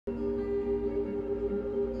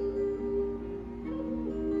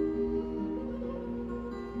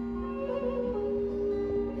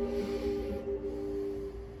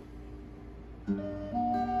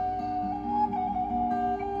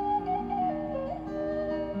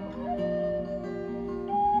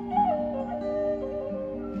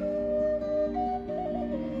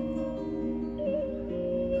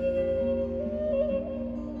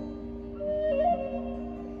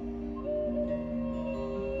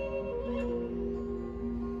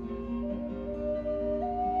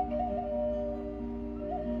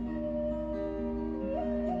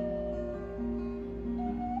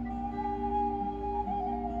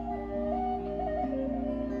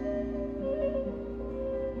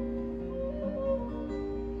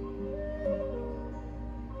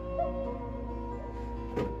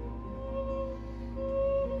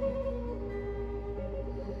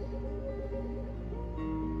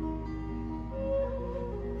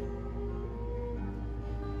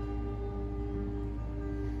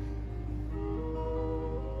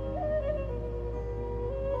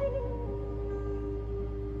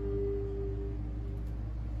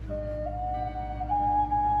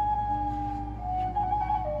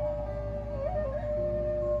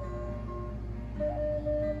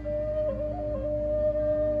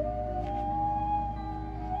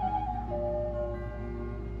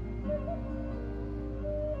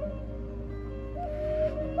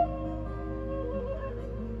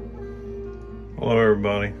Hello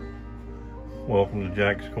everybody, welcome to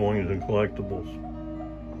Jack's Coins and Collectibles.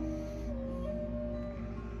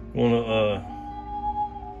 Want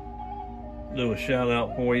to do a shout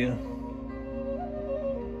out for you.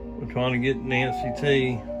 We're trying to get Nancy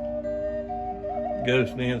T,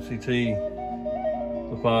 Ghost Nancy T,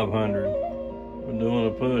 to 500. We're doing a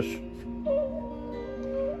push.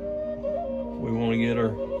 We want to get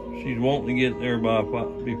her. She's wanting to get there by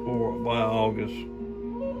August.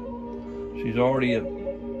 She's already at,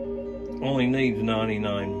 only needs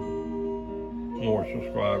 99 more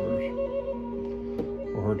subscribers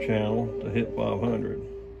for her channel to hit 500.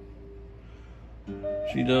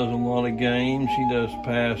 She does a lot of games. She does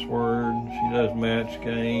password. She does match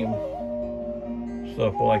game,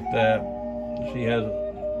 stuff like that. She has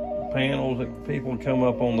panels that people come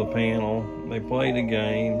up on the panel. They play the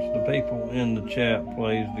games. The people in the chat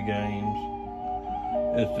plays the games.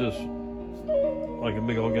 It's just like a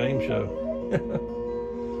big old game show.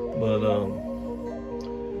 But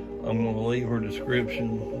I'm going to leave her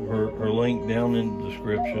description, her link down in the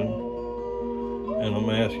description, and I'm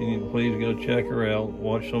asking you to please go check her out,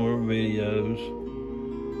 watch some of her videos,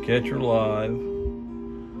 catch her live,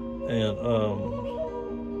 and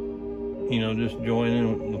just join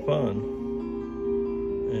in with the fun,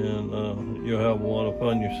 and you'll have a lot of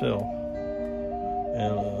fun yourself.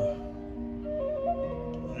 And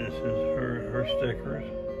this is her stickers.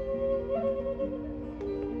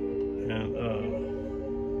 And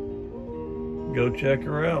go check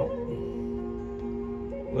her out.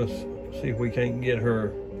 Let's see if we can't get her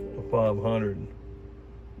to 500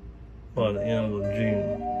 by the end of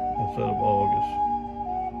June instead of August.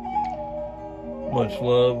 Much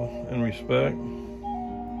love and respect.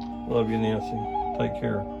 Love you, Nancy. Take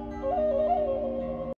care.